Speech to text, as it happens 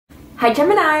Hi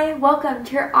Gemini, welcome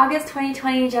to your August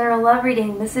 2020 general love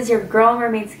reading. This is your girl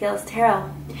Mermaid Scales Tarot.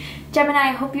 Gemini,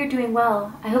 I hope you're doing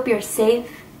well. I hope you're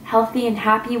safe, healthy, and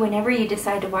happy whenever you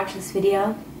decide to watch this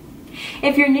video.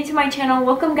 If you're new to my channel,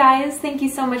 welcome guys. Thank you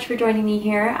so much for joining me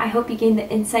here. I hope you gain the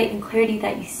insight and clarity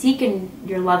that you seek in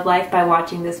your love life by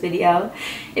watching this video.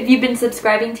 If you've been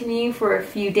subscribing to me for a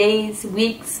few days,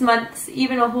 weeks, months,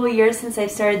 even a whole year since I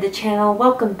started the channel,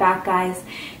 welcome back guys.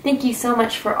 Thank you so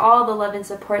much for all the love and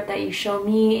support that you show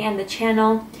me and the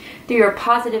channel through your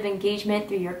positive engagement,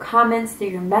 through your comments, through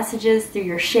your messages, through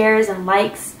your shares and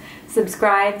likes,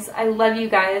 subscribes. I love you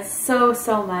guys so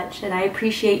much, and I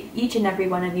appreciate each and every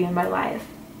one of you in my life.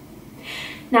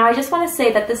 Now I just want to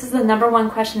say that this is the #1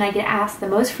 question I get asked the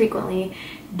most frequently.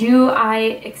 Do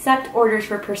I accept orders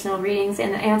for personal readings?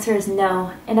 And the answer is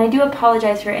no, and I do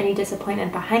apologize for any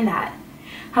disappointment behind that.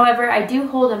 However, I do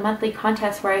hold a monthly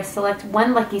contest where I select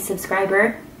one lucky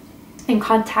subscriber and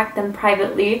contact them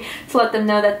privately to let them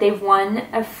know that they've won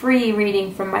a free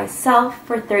reading from myself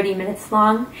for 30 minutes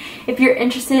long. If you're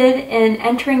interested in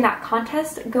entering that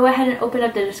contest, go ahead and open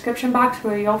up the description box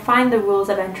where you'll find the rules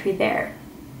of entry there.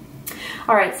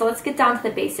 Alright, so let's get down to the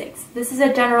basics. This is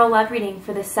a general love reading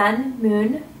for the Sun,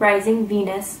 Moon, Rising,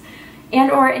 Venus, and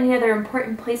or any other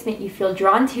important placement you feel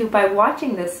drawn to by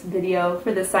watching this video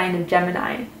for the sign of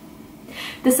Gemini.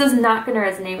 This is not going to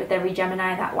resonate with every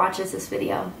Gemini that watches this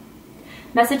video.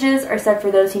 Messages are said for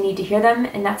those who need to hear them,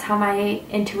 and that's how my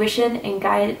intuition and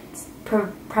guides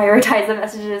prioritize the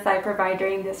messages I provide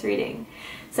during this reading.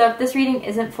 So if this reading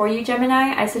isn't for you,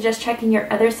 Gemini, I suggest checking your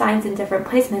other signs in different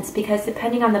placements, because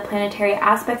depending on the planetary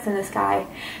aspects in the sky,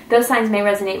 those signs may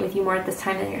resonate with you more at this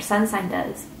time than your sun sign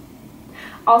does.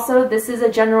 Also, this is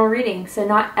a general reading, so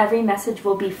not every message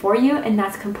will be for you, and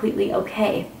that's completely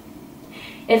okay.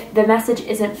 If the message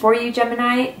isn't for you,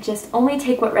 Gemini, just only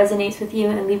take what resonates with you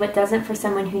and leave what doesn't for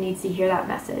someone who needs to hear that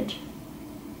message.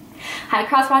 Hi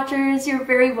crosswatchers, you're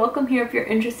very welcome here if you're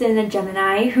interested in a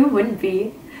Gemini. Who wouldn't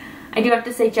be? I do have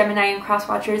to say, Gemini and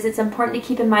crosswatchers, it's important to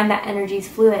keep in mind that energy is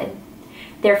fluid.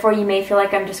 Therefore, you may feel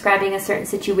like I'm describing a certain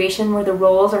situation where the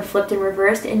roles are flipped and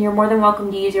reversed, and you're more than welcome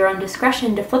to use your own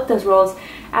discretion to flip those roles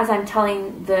as I'm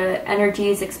telling the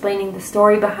energies, explaining the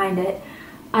story behind it.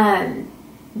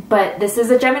 But this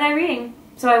is a Gemini reading,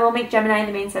 so I will make Gemini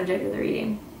the main subject of the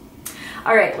reading.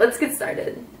 Alright, let's get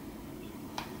started.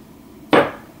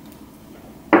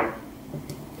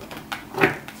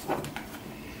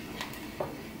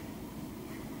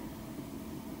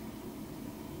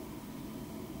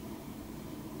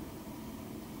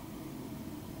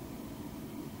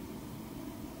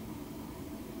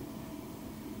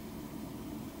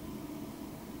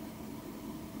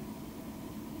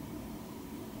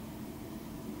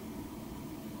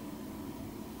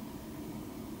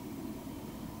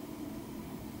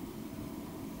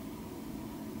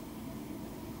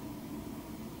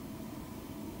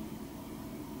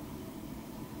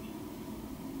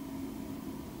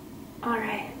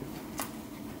 Alright,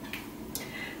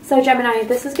 so Gemini,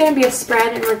 this is going to be a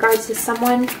spread in regards to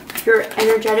someone you're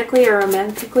energetically or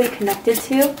romantically connected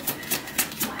to,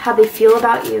 how they feel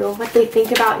about you, what they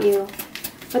think about you,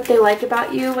 what they like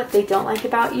about you, what they don't like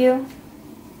about you,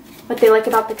 what they like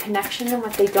about the connection and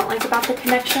what they don't like about the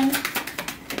connection,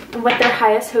 and what their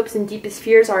highest hopes and deepest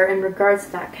fears are in regards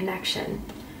to that connection.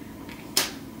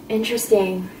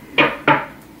 Interesting.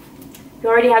 You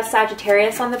already have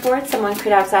Sagittarius on the board. Someone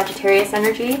could have Sagittarius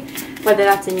energy, whether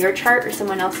that's in your chart or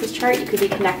someone else's chart. You could be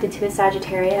connected to a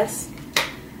Sagittarius.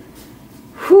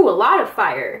 Whew, a lot of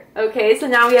fire. Okay, so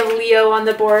now we have Leo on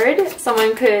the board.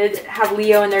 Someone could have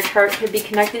Leo in their chart, could be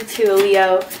connected to a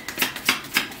Leo.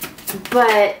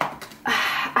 But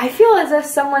I feel as if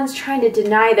someone's trying to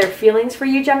deny their feelings for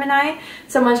you, Gemini.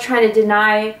 Someone's trying to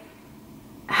deny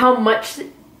how much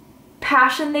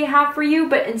passion they have for you,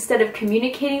 but instead of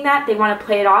communicating that, they want to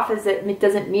play it off as it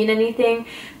doesn't mean anything,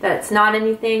 that it's not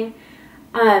anything.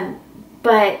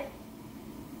 But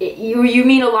you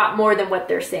mean a lot more than what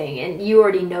they're saying, and you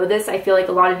already know this. I feel like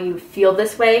a lot of you feel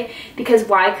this way, because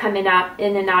why come in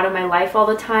and out of my life all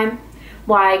the time?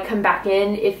 Why come back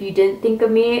in if you didn't think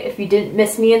of me, if you didn't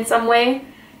miss me in some way?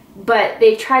 But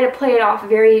they try to play it off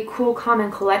very cool, calm,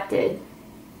 and collected.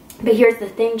 But here's the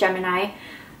thing, Gemini.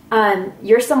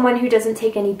 You're someone who doesn't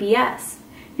take any BS.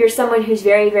 You're someone who's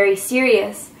very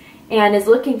serious and is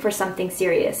looking for something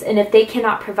serious. And if they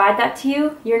cannot provide that to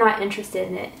you, you're not interested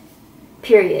in it.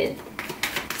 Period.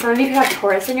 Some of you could have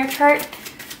Taurus in your chart.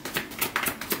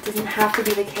 It doesn't have to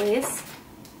be the case.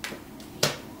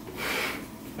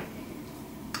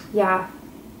 Yeah.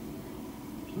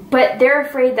 But they're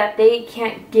afraid that they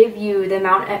can't give you the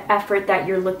amount of effort that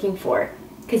you're looking for,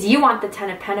 because you want the 10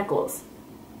 of Pentacles.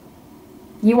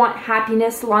 You want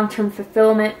happiness, long-term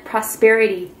fulfillment,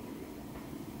 prosperity.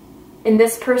 And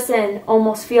this person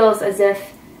almost feels as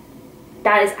if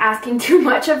that is asking too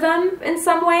much of them in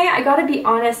some way. I gotta be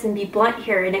honest and be blunt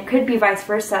here, and it could be vice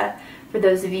versa for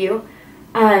those of you.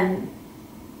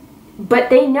 But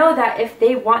they know that if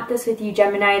they want this with you,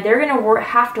 Gemini, they're gonna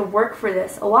have to work for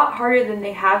this a lot harder than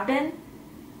they have been.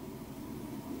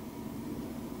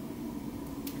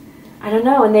 I don't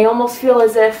know, and they almost feel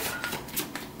as if,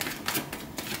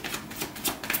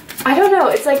 I don't know,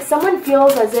 it's like someone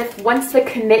feels as if once the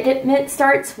commitment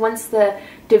starts, once the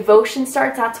devotion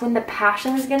starts, that's when the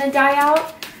passion is going to die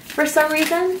out for some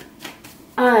reason.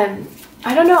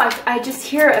 I don't know, I just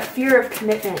hear a fear of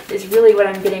commitment is really what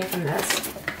I'm getting from this.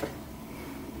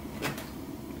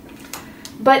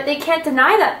 But they can't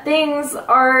deny that things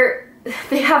are,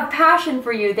 they have passion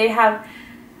for you, they have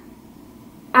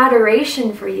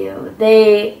adoration for you,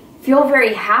 they feel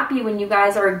very happy when you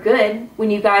guys are good, when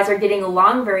you guys are getting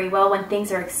along very well, when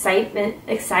things are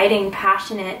exciting,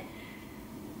 passionate.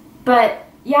 But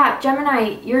yeah,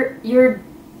 Gemini, you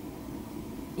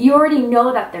already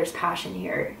know that there's passion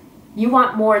here. You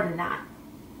want more than that.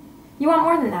 You want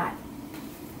more than that.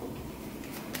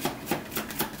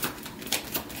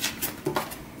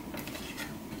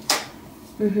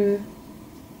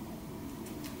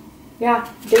 Yeah,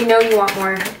 they know you want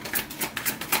more,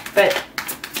 but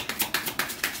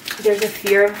there's a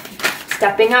fear of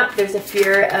stepping up. There's a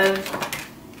fear of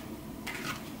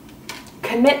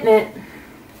commitment.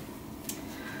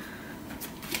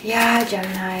 Yeah,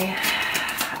 Gemini.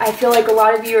 I feel like a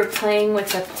lot of you are playing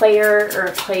with a player or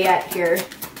a playette here.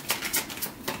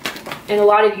 And a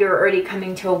lot of you are already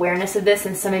coming to awareness of this,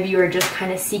 and some of you are just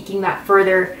kind of seeking that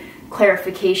further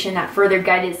clarification, that further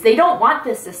guidance. They don't want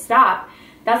this to stop.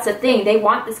 That's the thing. They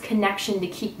want this connection to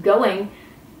keep going,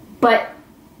 but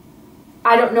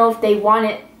I don't know if they want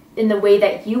it in the way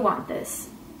that you want this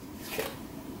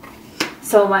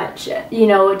so much. You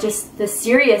know, just the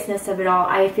seriousness of it all.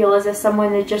 I feel as if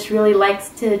someone that just really likes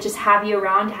to just have you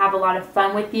around, to have a lot of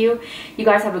fun with you. You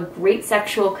guys have a great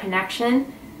sexual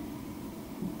connection,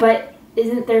 but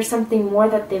isn't there something more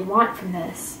that they want from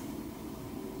this?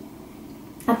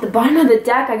 At the bottom of the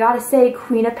deck, I gotta say,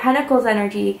 Queen of Pentacles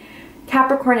energy,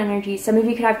 Capricorn energy. Some of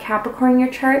you could have Capricorn in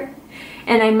your chart.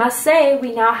 And I must say,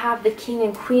 we now have the King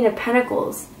and Queen of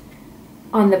Pentacles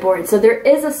on the board. So there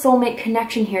is a soulmate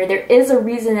connection here. There is a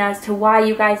reason as to why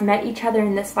you guys met each other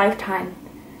in this lifetime.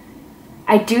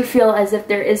 I do feel as if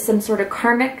there is some sort of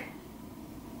karmic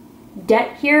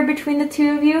debt here between the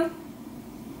two of you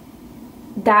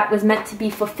that was meant to be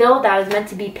fulfilled, that was meant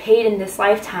to be paid in this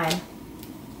lifetime.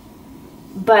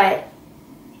 But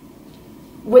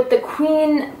with the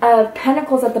Queen of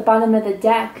Pentacles at the bottom of the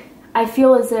deck, I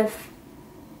feel as if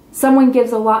someone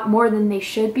gives a lot more than they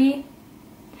should be.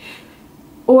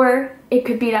 Or it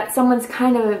could be that someone's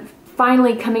kind of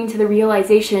finally coming to the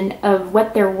realization of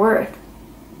what they're worth.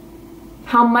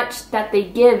 How much that they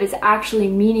give is actually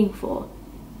meaningful.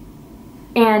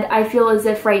 And I feel as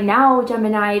if right now,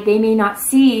 Gemini, they may not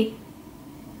see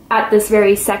at this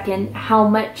very second how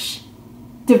much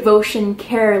devotion,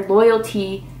 care,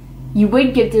 loyalty you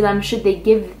would give to them should they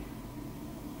give,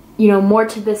 you know, more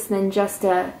to this than just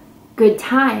a good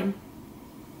time.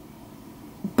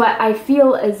 But I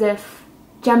feel as if,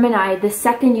 Gemini, the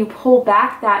second you pull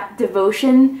back that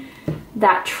devotion,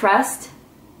 that trust,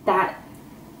 that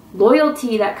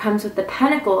loyalty that comes with the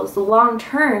Pentacles, the long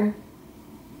term,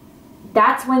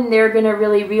 that's when they're going to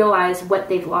really realize what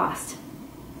they've lost.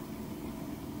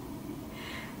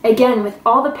 Again, with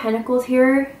all the Pentacles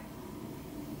here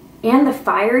and the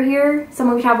fire here,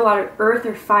 someone would have a lot of earth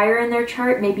or fire in their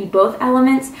chart, maybe both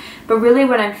elements, but really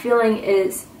what I'm feeling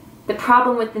is the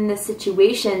problem within this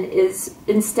situation is,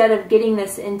 instead of getting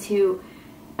this into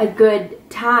a good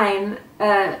time,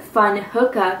 a fun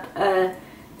hookup, a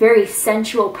very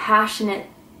sensual, passionate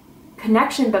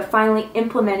connection, but finally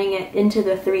implementing it into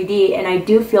the 3D, and I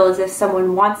do feel as if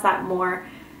someone wants that more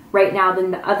right now than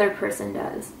the other person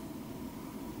does.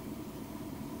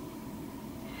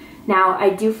 Now, I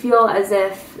do feel as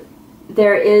if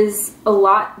there is a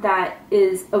lot that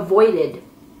is avoided,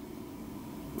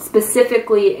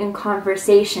 specifically in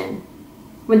conversation.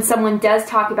 When someone does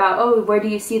talk about, oh, where do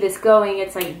you see this going?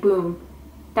 It's like, boom.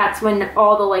 That's when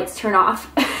all the lights turn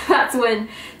off. That's when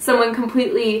someone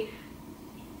completely,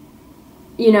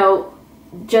 you know,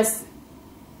 just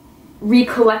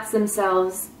recollects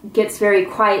themselves, gets very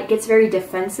quiet, gets very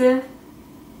defensive,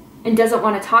 and doesn't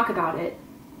want to talk about it.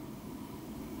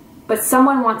 But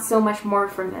someone wants so much more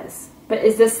from this. But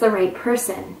is this the right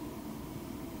person?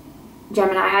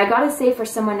 Gemini, I gotta say, for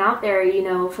someone out there, you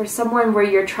know, for someone where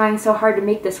you're trying so hard to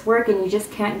make this work and you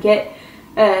just can't get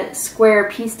a square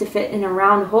piece to fit in a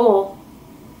round hole,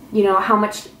 you know, how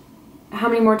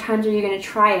many more times are you going to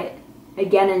try it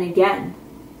again and again?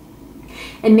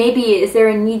 And maybe is there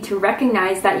a need to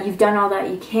recognize that you've done all that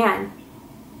you can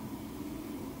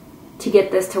to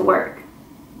get this to work?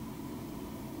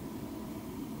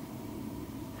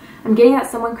 I'm getting that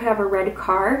someone could have a red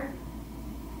car.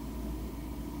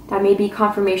 That may be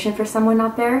confirmation for someone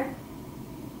out there.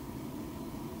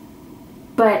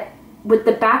 But with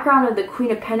the background of the Queen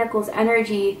of Pentacles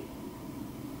energy,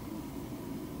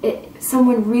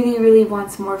 someone really, really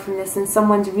wants more from this, and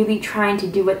someone's really trying to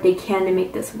do what they can to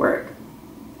make this work.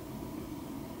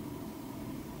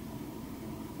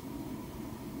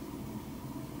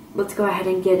 Let's go ahead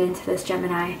and get into this,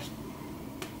 Gemini.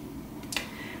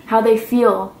 How they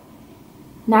feel.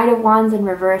 Knight of Wands in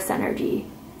reverse energy.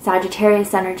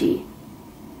 Sagittarius energy.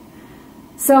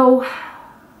 So,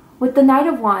 with the Knight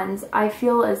of Wands, I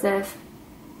feel as if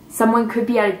someone could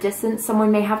be at a distance.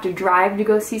 Someone may have to drive to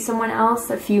go see someone else.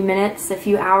 A few minutes, a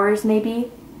few hours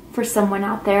maybe, for someone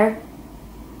out there.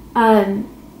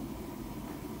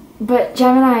 But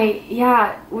Gemini,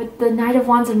 yeah, with the Knight of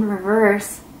Wands in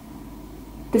reverse,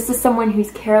 this is someone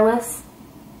who's careless.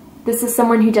 This is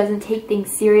someone who doesn't take things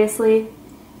seriously.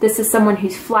 This is someone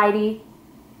who's flighty.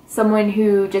 Someone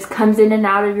who just comes in and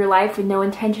out of your life with no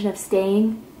intention of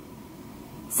staying.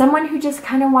 Someone who just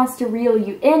kind of wants to reel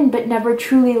you in but never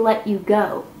truly let you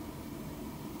go.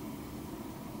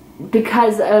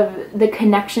 Because of the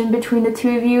connection between the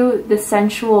two of you, the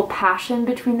sensual passion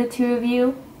between the two of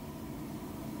you.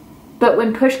 But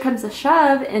when push comes to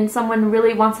shove and someone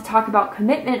really wants to talk about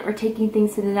commitment or taking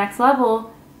things to the next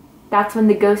level, that's when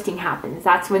the ghosting happens.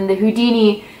 That's when the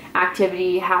Houdini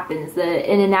activity happens,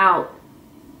 the in and out.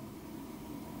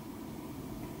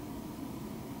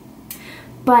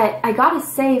 But I gotta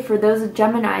say, for those of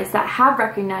Geminis that have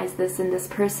recognized this in this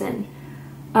person,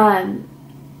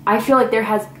 I feel like there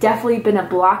has definitely been a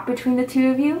block between the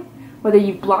two of you. Whether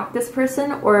you blocked this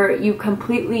person or you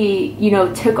completely, you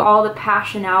know, took all the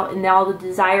passion out and all the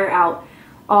desire out,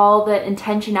 all the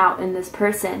intention out in this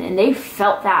person. And they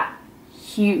felt that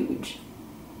huge.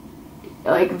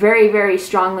 Like very, very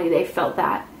strongly they felt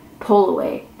that pull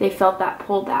away. They felt that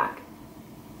pull back.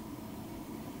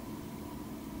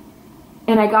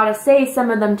 And I gotta say, some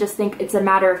of them just think it's a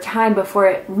matter of time before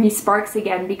it re-sparks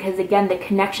again, because again, the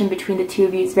connection between the two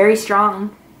of you is very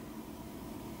strong.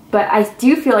 But I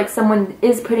do feel like someone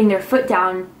is putting their foot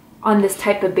down on this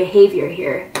type of behavior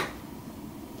here.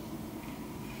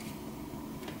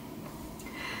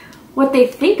 What they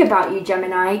think about you,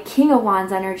 Gemini, King of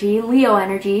Wands energy, Leo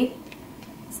energy.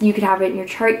 You could have it in your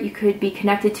chart. You could be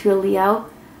connected to a Leo.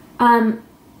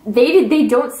 They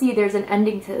don't see there's an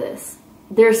ending to this.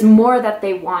 There's more that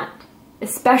they want,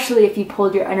 especially if you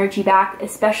pulled your energy back,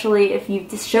 especially if you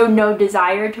just showed no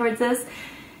desire towards this.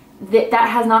 That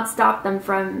has not stopped them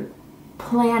from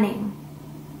planning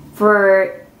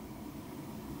for,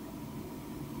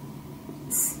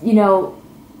 you know,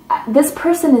 this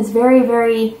person is very,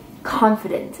 very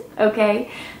confident,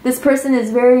 okay? This person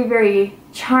is very, very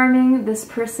charming. This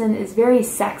person is very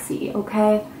sexy,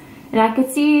 okay? And I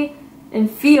could see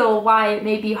and feel why it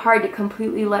may be hard to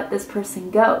completely let this person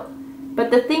go.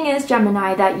 But the thing is,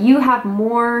 Gemini, that you have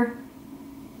more...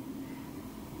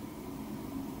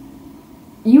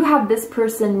 You have this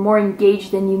person more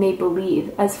engaged than you may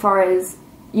believe as far as,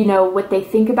 you know, what they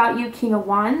think about you, King of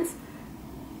Wands.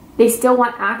 They still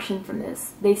want action from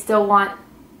this. They still want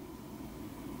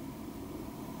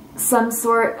some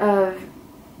sort of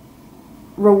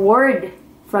reward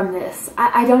from this.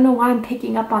 I don't know why I'm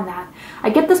picking up on that. I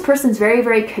get this person's very,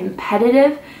 very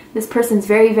competitive. This person's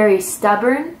very, very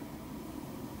stubborn.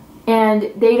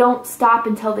 And they don't stop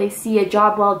until they see a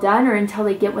job well done or until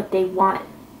they get what they want.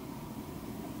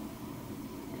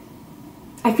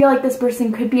 I feel like this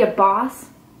person could be a boss,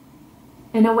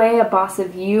 in a way, a boss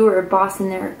of you or a boss in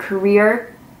their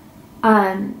career.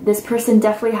 This person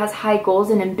definitely has high goals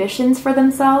and ambitions for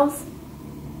themselves.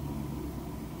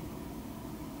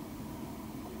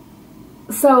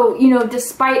 So, you know,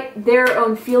 despite their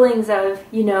own feelings of,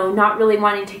 you know, not really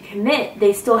wanting to commit,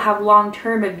 they still have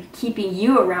long-term of keeping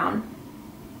you around.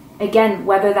 Again,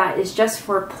 whether that is just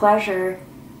for pleasure,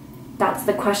 that's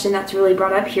the question that's really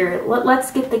brought up here. Let's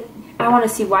get the... I want to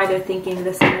see why they're thinking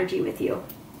this energy with you.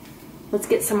 Let's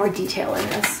get some more detail in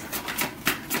this.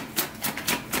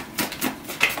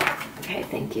 Okay,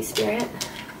 thank you, Spirit.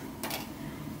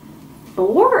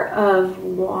 Four of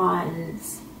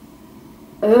Wands.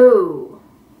 Oh,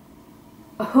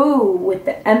 with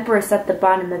the Empress at the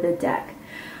bottom of the deck.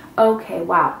 Okay,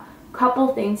 wow. Couple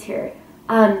things here.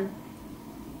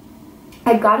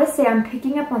 I gotta say, I'm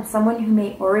picking up on someone who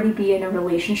may already be in a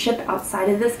relationship outside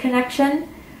of this connection.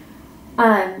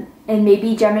 And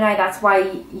maybe Gemini, that's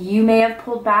why you may have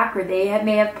pulled back, or they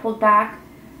may have pulled back.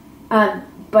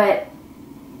 But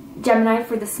Gemini,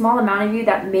 for the small amount of you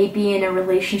that may be in a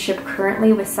relationship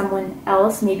currently with someone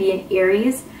else, maybe in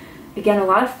Aries, again, a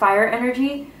lot of fire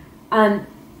energy,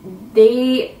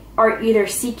 they are either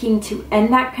seeking to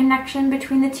end that connection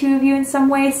between the two of you in some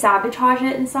way, sabotage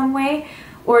it in some way,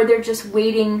 or they're just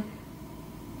waiting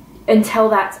until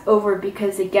that's over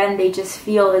because, again, they just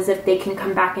feel as if they can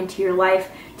come back into your life,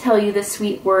 tell you the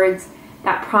sweet words,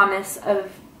 that promise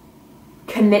of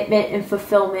commitment and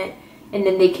fulfillment, and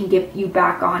then they can get you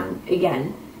back on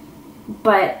again.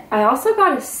 But I also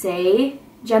gotta say,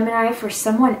 Gemini, for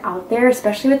someone out there,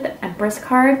 especially with the Empress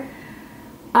card,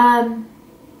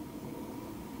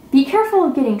 be careful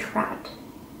of getting trapped.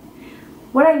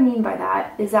 What I mean by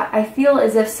that is that I feel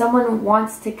as if someone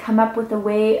wants to come up with a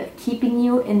way of keeping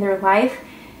you in their life.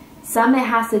 Some it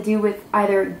has to do with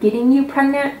either getting you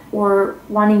pregnant or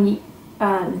wanting, you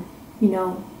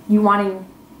know, you wanting,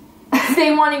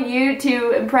 they wanting you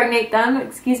to impregnate them.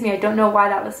 Excuse me, I don't know why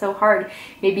that was so hard.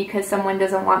 Maybe because someone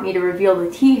doesn't want me to reveal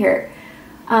the tea here.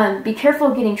 Be careful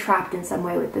of getting trapped in some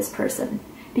way with this person,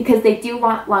 because they do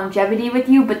want longevity with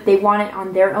you, but they want it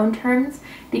on their own terms,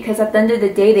 because at the end of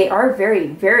the day, they are very,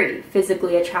 very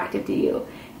physically attractive to you.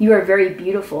 You are very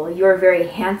beautiful. You are very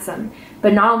handsome.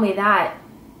 But not only that,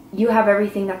 you have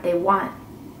everything that they want.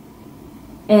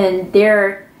 And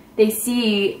they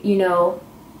see, you know,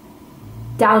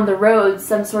 down the road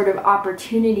some sort of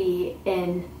opportunity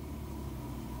in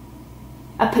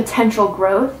a potential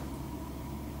growth,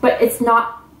 but it's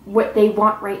not what they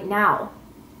want right now.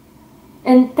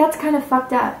 And that's kind of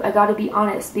fucked up, I gotta be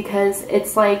honest, because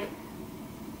it's like,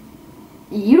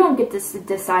 you don't get to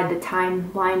decide the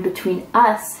timeline between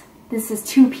us. This is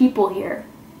two people here.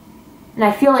 And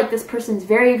I feel like this person's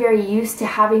very, very used to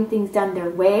having things done their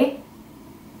way.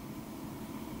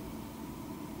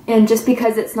 And just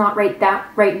because it's not right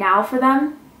now for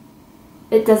them,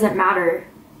 it doesn't matter,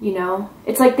 you know?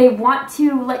 It's like they want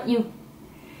to let you...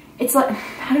 It's like,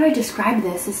 how do I describe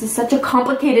this? This is such a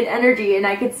complicated energy, and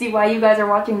I could see why you guys are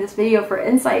watching this video for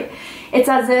insight. It's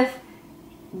as if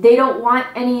they don't want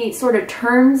any sort of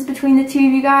terms between the two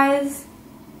of you guys.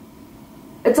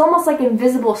 It's almost like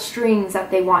invisible strings that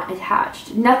they want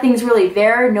attached. Nothing's really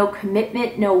there, no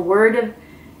commitment, no word of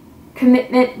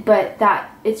commitment, but that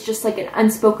it's just like an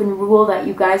unspoken rule that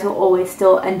you guys will always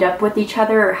still end up with each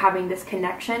other or having this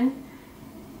connection.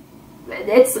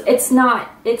 It's not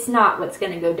what's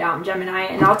going to go down, Gemini,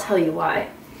 and I'll tell you why.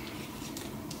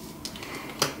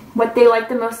 What they like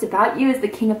the most about you is the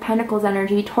King of Pentacles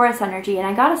energy, Taurus energy, and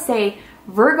I gotta say,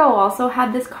 Virgo also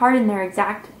had this card in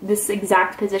this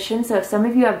exact position. So if some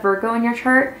of you have Virgo in your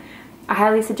chart, I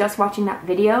highly suggest watching that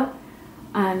video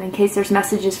in case there's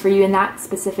messages for you in that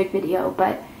specific video.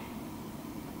 But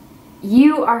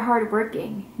you are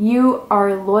hardworking, you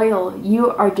are loyal, you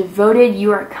are devoted,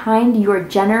 you are kind, you are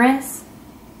generous.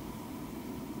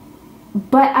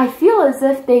 But I feel as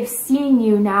if they've seen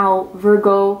you now,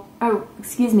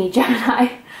 Gemini,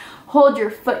 hold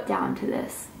your foot down to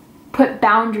this. Put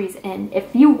boundaries in.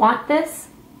 If you want this,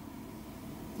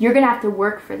 you're going to have to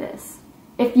work for this.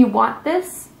 If you want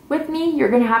this with me, you're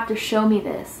going to have to show me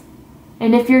this.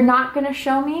 And if you're not going to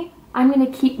show me, I'm going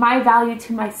to keep my value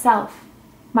to myself,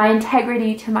 my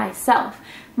integrity to myself,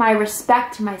 my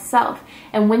respect to myself.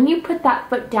 And when you put that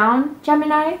foot down,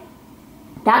 Gemini,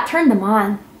 that turned them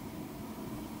on.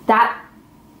 That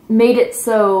made it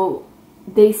so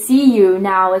they see you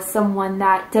now as someone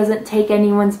that doesn't take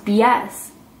anyone's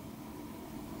BS.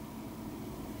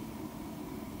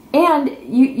 And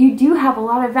you do have a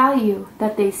lot of value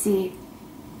that they see.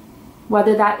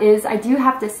 Whether that is, I do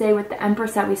have to say with the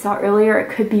Empress that we saw earlier, it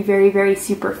could be very, very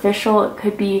superficial. It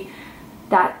could be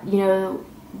that, you know,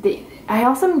 I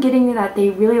also am getting that they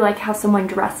really like how someone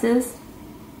dresses.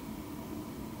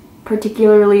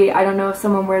 Particularly, I don't know if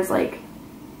someone wears like,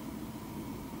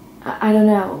 I don't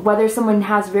know, whether someone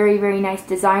has very, very nice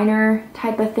designer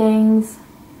type of things.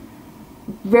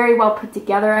 Very well put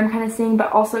together, I'm kind of seeing,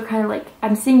 but also kind of like,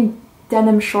 I'm seeing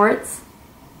denim shorts.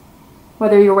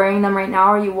 Whether you're wearing them right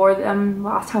now or you wore them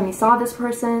last time you saw this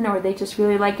person, or they just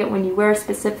really like it when you wear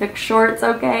specific shorts,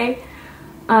 okay?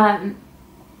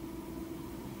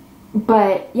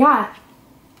 But yeah,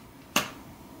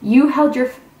 you held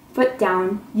your foot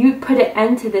down. You put an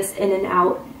end to this in and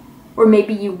out, or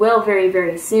maybe you will very,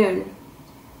 very soon.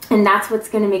 And that's what's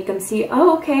going to make them see,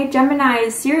 oh, okay, Gemini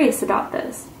is serious about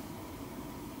this.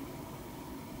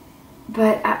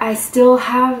 But I still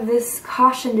have this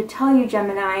caution to tell you,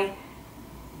 Gemini,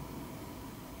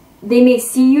 they may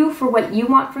see you for what you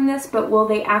want from this, but will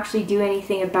they actually do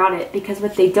anything about it? Because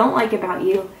what they don't like about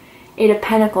you, Eight of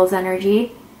Pentacles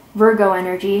energy, Virgo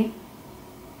energy,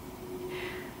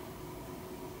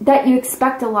 that you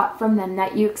expect a lot from them,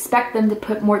 that you expect them to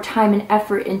put more time and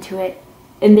effort into it,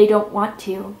 and they don't want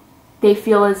to. They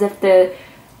feel as if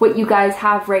what you guys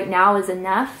have right now is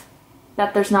enough,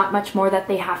 that there's not much more that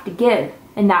they have to give,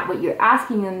 and that what you're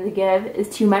asking them to give is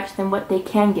too much than what they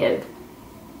can give.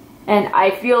 And I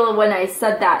feel when I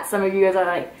said that, some of you guys are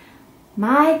like,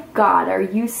 my God, are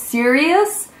you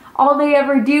serious? All they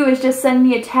ever do is just send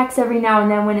me a text every now and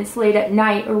then when it's late at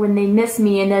night or when they miss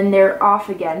me and then they're off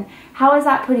again. How is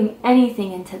that putting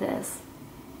anything into this?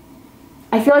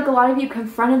 I feel like a lot of you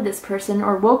confronted this person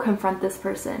or will confront this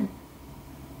person.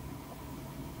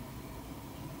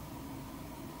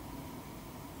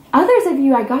 Others of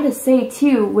you, I gotta say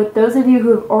too, with those of you who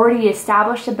have already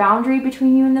established a boundary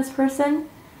between you and this person,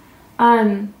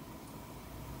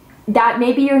 that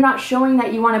maybe you're not showing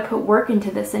that you want to put work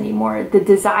into this anymore. The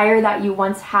desire that you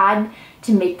once had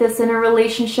to make this in a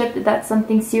relationship, that's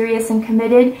something serious and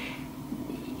committed,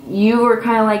 you were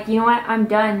kind of like, you know what, I'm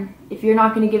done. If you're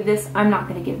not going to give this, I'm not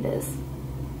going to give this.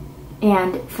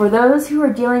 And for those who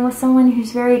are dealing with someone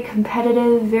who's very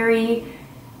competitive, very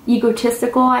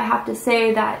egotistical, I have to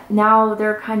say that now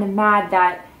they're kind of mad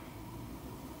that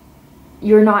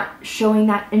you're not showing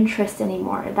that interest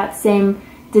anymore, that same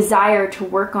desire to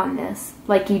work on this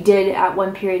like you did at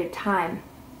one period of time.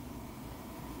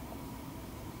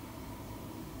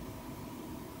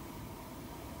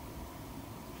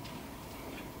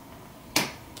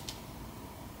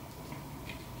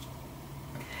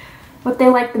 What they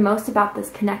like the most about this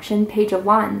connection, Page of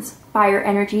Wands, fire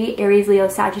energy, Aries, Leo,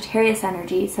 Sagittarius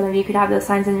energy. Some of you could have those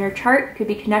signs in your chart, could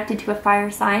be connected to a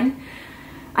fire sign.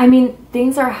 I mean,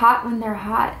 things are hot when they're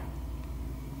hot.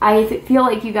 I feel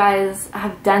like you guys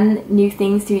have done new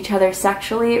things to each other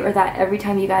sexually, or that every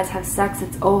time you guys have sex,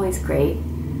 it's always great.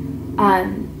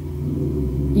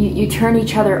 You turn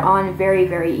each other on very,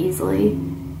 very easily.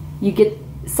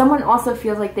 Someone also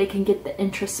feels like they can get the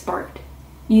interest sparked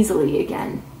easily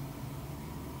again.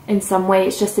 In some way,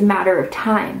 it's just a matter of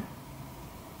time.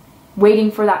 Waiting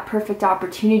for that perfect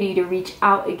opportunity to reach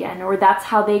out again, or that's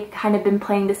how they kind of been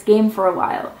playing this game for a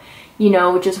while. You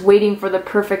know, just waiting for the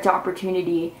perfect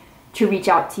opportunity to reach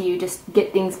out to you, just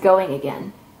get things going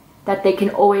again. That they can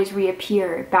always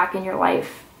reappear back in your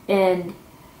life. And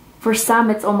for some,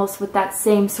 it's almost with that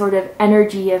same sort of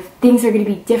energy of things are going to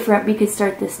be different. We could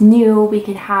start this new. We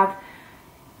could have,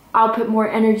 I'll put more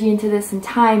energy into this in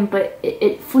time, but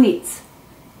it fleets.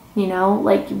 You know,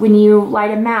 like when you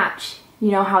light a match, you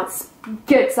know how it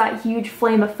gets that huge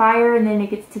flame of fire and then it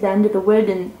gets to the end of the wood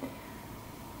and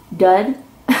dud.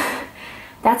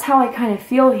 That's how I kind of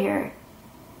feel here.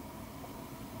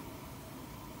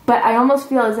 But I almost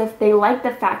feel as if they like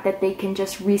the fact that they can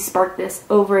just re-spark this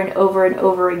over and over and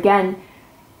over again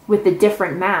with a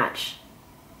different match.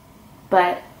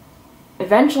 But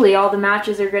eventually all the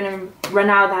matches are going to run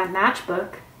out of that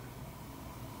matchbook.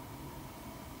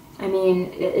 I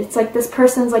mean, it's like this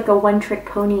person's like a one-trick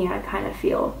pony, I kind of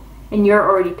feel. And you're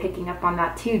already picking up on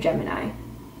that too, Gemini.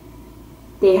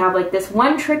 They have like this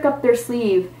one trick up their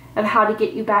sleeve of how to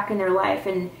get you back in their life.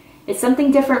 And it's something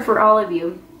different for all of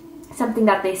you. Something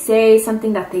that they say,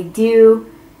 something that they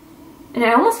do. And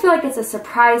I almost feel like it's a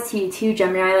surprise to you too,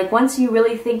 Gemini. Like once you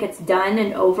really think it's done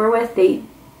and over with, they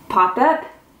pop up.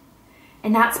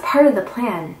 And that's part of the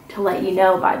plan, to let you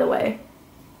know, by the way.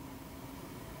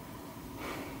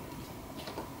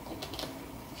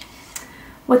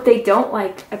 What they don't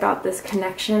like about this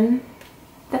connection,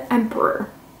 the Emperor.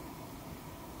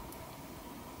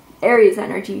 Aries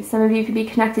energy. Some of you could be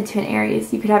connected to an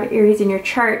Aries. You could have Aries in your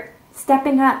chart.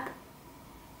 Stepping up.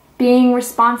 Being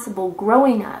responsible.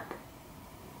 Growing up.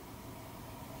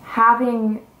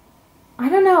 Having, I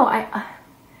don't know,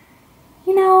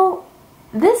 you know,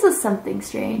 this is something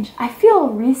strange. I feel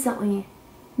recently,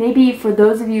 maybe for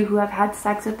those of you who have had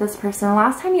sex with this person, the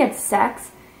last time you had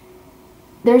sex,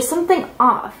 there's something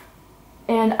off.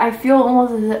 And I feel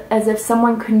almost as if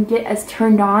someone couldn't get as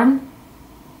turned on.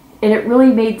 And it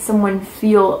really made someone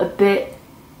feel a bit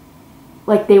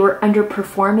like they were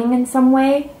underperforming in some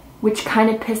way, which kind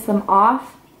of pissed them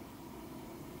off.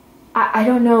 I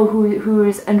don't know who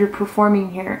is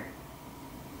underperforming here.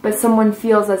 But someone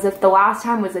feels as if the last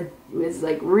time was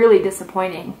like really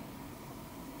disappointing.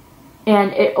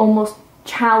 And it almost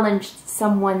challenged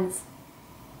someone's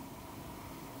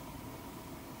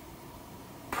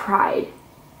pride,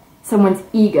 someone's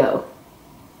ego.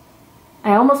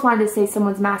 I almost wanted to say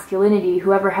someone's masculinity,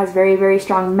 whoever has very, very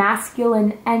strong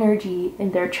masculine energy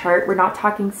in their chart. We're not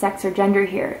talking sex or gender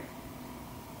here.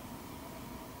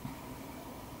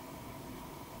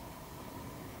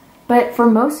 But for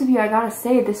most of you, I gotta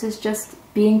say, this is just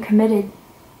being committed,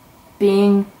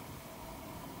 being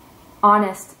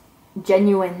honest,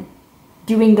 genuine,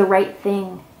 doing the right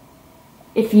thing.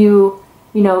 If you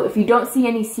don't see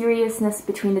any seriousness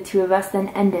between the two of us, then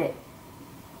end it.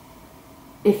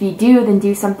 If you do, then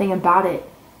do something about it.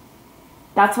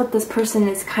 That's what this person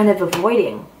is kind of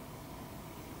avoiding.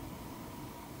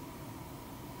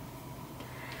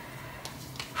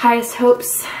 Highest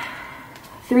hopes.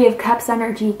 3 of Cups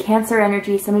energy, Cancer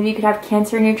energy. Some of you could have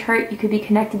Cancer in your chart. You could be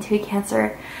connected to a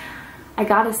Cancer. I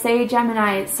gotta say,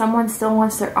 Gemini, someone still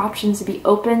wants their options to be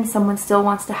open. Someone still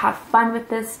wants to have fun with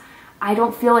this. I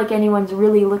don't feel like anyone's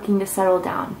really looking to settle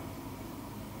down.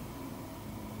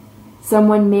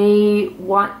 Someone may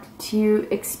want to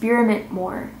experiment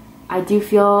more. I do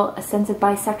feel a sense of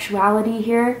bisexuality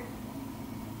here.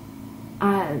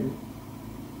 And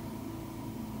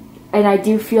I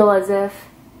do feel as if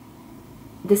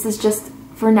this is just,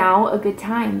 for now, a good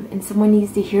time. And someone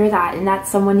needs to hear that. And that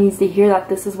someone needs to hear that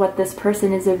this is what this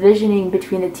person is envisioning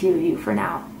between the two of you for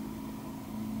now.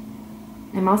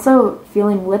 I'm also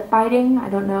feeling lip biting. I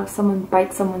don't know if someone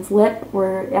bites someone's lip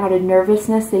or out of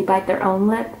nervousness they bite their own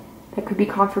lip. That could be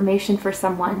confirmation for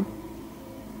someone.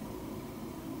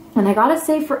 And I gotta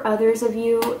say, for others of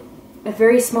you, a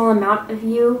very small amount of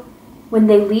you, when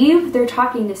they leave, they're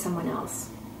talking to someone else.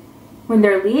 When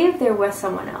they leave, they're with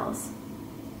someone else.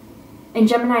 And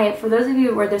Gemini, for those of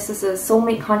you where this is a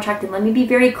soulmate contract, and let me be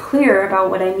very clear about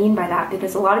what I mean by that,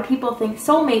 because a lot of people think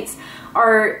soulmates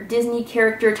are Disney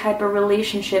character type of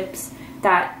relationships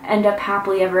that end up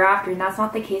happily ever after, and that's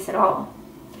not the case at all.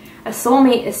 A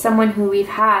soulmate is someone who we've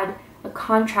had a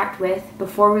contract with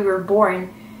before we were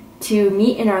born to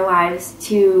meet in our lives,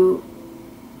 to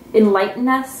enlighten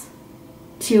us,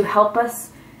 to help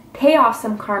us pay off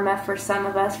some karma for some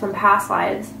of us from past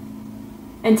lives,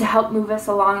 and to help move us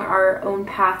along our own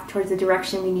path towards the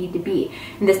direction we need to be.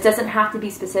 And this doesn't have to be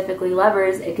specifically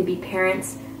lovers. It could be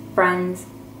parents, friends,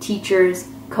 teachers,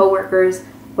 co-workers,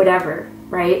 whatever,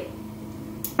 right?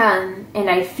 And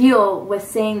I feel with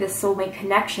saying this soulmate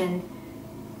connection,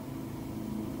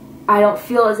 I don't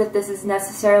feel as if this is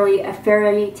necessarily a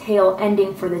fairy tale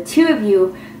ending for the two of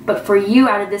you, but for you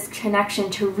out of this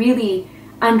connection to really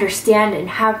understand and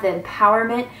have the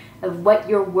empowerment of what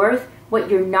you're worth, what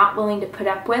you're not willing to put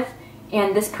up with,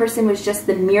 and this person was just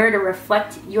the mirror to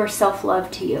reflect your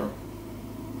self-love to you.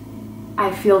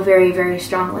 I feel very, very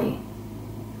strongly.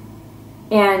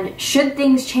 And should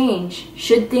things change,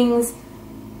 should things,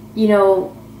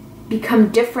 become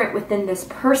different within this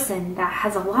person that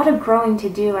has a lot of growing to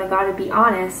do, I gotta be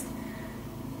honest,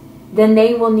 then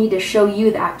they will need to show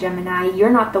you that, Gemini. You're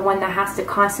not the one that has to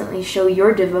constantly show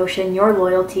your devotion, your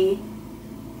loyalty.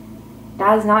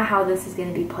 That is not how this is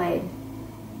going to be played.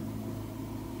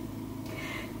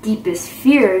 Deepest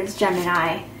fears,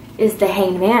 Gemini, is the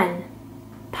Hanged Man.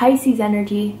 Pisces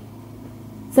energy.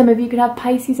 Some of you could have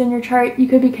Pisces in your chart. You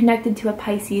could be connected to a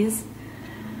Pisces.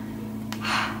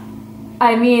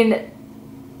 I mean,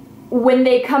 when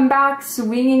they come back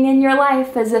swinging in your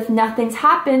life as if nothing's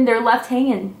happened, they're left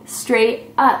hanging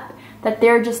straight up. That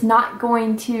they're just not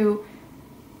going to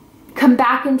come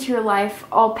back into your life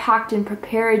all packed and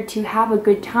prepared to have a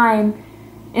good time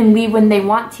and leave when they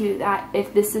want to. That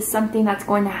if this is something that's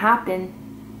going to happen,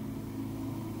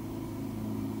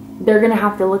 they're going to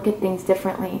have to look at things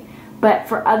differently. But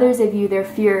for others of you, their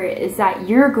fear is that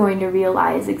you're going to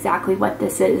realize exactly what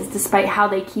this is, despite how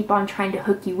they keep on trying to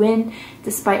hook you in,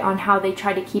 despite on how they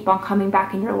try to keep on coming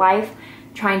back in your life,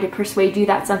 trying to persuade you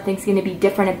that something's going to be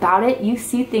different about it. You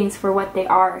see things for what they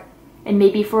are. And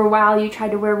maybe for a while you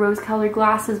tried to wear rose-colored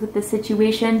glasses with the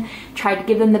situation, tried to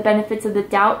give them the benefits of the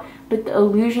doubt, but the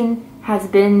illusion has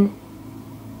been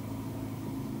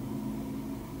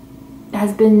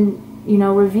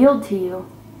revealed to you.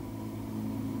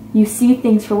 You see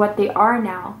things for what they are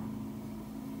now.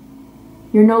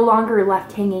 You're no longer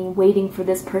left hanging, waiting for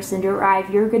this person to arrive.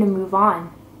 You're going to move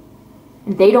on.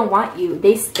 And they don't want you.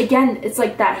 Again, it's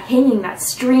like that hanging, that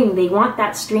string. They want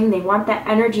that string. They want that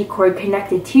energy cord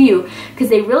connected to you because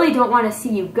they really don't want to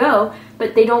see you go,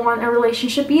 but they don't want a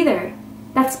relationship either.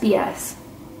 That's BS.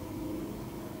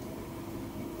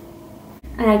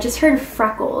 And I just heard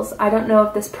freckles. I don't know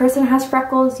if this person has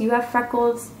freckles. You have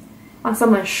freckles on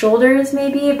someone's shoulders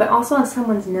maybe, but also on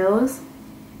someone's nose.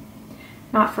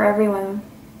 Not for everyone.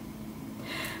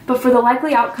 But for the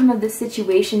likely outcome of this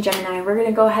situation, Gemini, we're going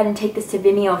to go ahead and take this to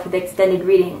Vimeo for the extended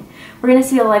reading. We're going to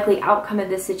see the likely outcome of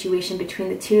this situation between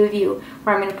the two of you,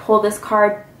 where I'm going to pull this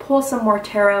card, pull some more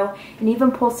tarot, and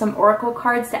even pull some oracle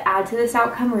cards to add to this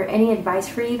outcome or any advice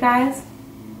for you guys.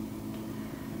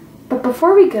 But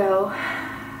before we go,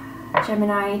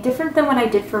 Gemini, different than what I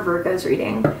did for Virgo's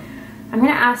reading. I'm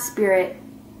going to ask Spirit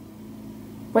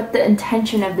what the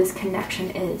intention of this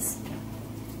connection is.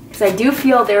 Because I do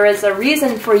feel there is a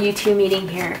reason for you two meeting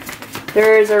here.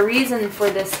 There is a reason for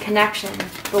this connection.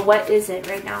 But what is it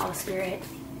right now, Spirit?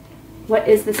 What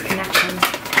is this connection?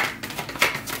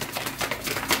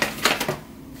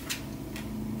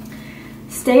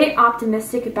 Stay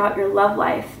optimistic about your love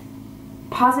life.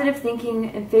 Positive thinking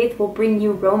and faith will bring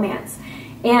you romance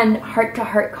and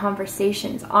heart-to-heart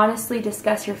conversations. Honestly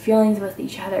discuss your feelings with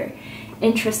each other.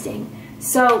 Interesting.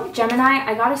 So, Gemini,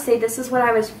 I gotta say, this is what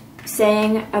I was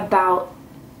saying about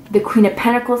the Queen of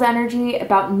Pentacles energy,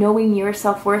 about knowing your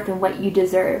self-worth and what you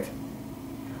deserve.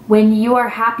 When you are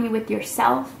happy with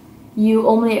yourself, you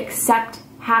only accept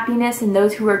happiness and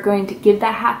those who are going to give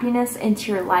that happiness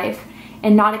into your life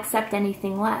and not accept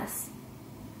anything less.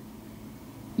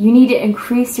 You need to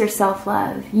increase your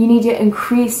self-love. You need to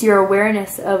increase your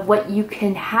awareness of what you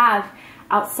can have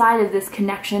outside of this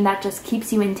connection that just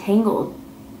keeps you entangled.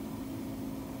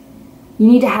 You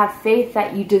need to have faith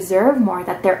that you deserve more,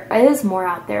 that there is more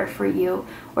out there for you,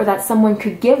 or that someone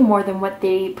could give more than what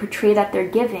they portray that they're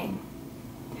giving.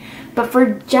 But for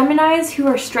Geminis who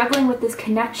are struggling with this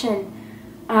connection,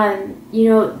 you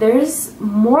know, there's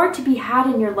more to be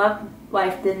had in your love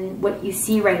life than what you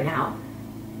see right now.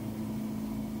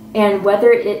 And whether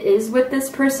it is with this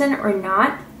person or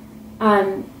not,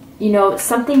 you know,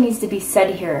 something needs to be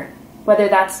said here. Whether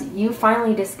that's you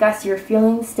finally discuss your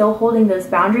feelings, still holding those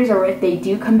boundaries, or if they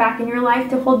do come back in your life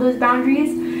to hold those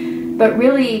boundaries. But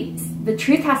really, the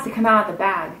truth has to come out of the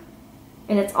bag.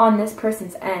 And it's on this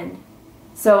person's end.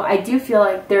 So I do feel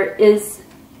like there is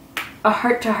a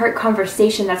heart-to-heart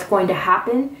conversation that's going to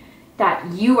happen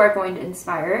that you are going to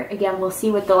inspire. Again, we'll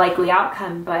see what the likely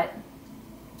outcome, but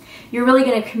you're really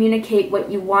going to communicate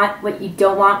what you want, what you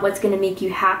don't want, what's going to make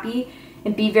you happy,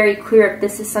 and be very clear if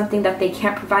this is something that they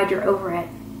can't provide, you're over it.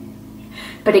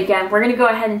 But again, we're going to go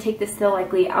ahead and take this to the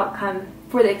likely outcome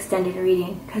for the extended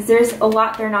reading, because there's a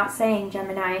lot they're not saying,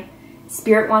 Gemini.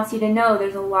 Spirit wants you to know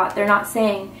there's a lot they're not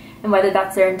saying, and whether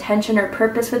that's their intention or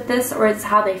purpose with this, or it's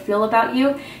how they feel about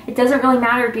you, it doesn't really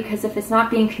matter, because if it's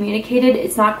not being communicated,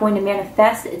 it's not going to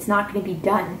manifest, it's not going to be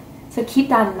done. So keep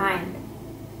that in mind.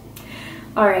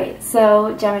 Alright,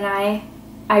 so Gemini,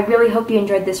 I really hope you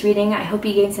enjoyed this reading. I hope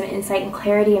you gained some insight and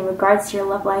clarity in regards to your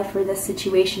love life or this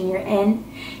situation you're in.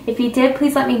 If you did,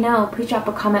 please let me know. Please drop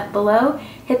a comment below,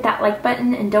 hit that like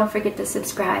button, and don't forget to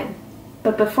subscribe.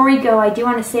 But before we go, I do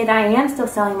want to say that I am still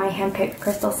selling my hand-picked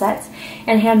crystal sets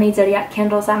and handmade Zodiac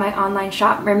candles at my online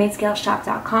shop,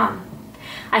 mermaidscaleshop.com.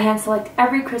 I hand-select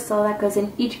every crystal that goes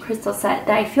in each crystal set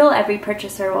that I feel every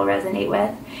purchaser will resonate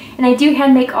with. And I do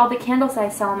hand-make all the candles I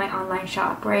sell in my online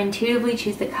shop, where I intuitively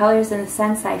choose the colors and the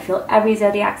scents that I feel every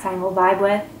Zodiac sign will vibe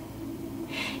with.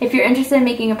 If you're interested in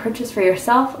making a purchase for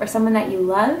yourself or someone that you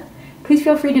love, please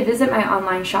feel free to visit my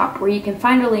online shop, where you can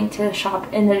find a link to the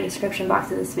shop in the description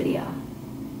box of this video.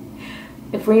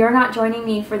 If you're not joining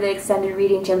me for the extended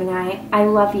reading, Gemini, I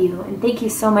love you, and thank you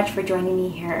so much for joining me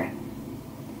here.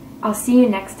 I'll see you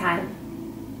next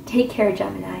time. Take care,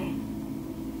 Gemini.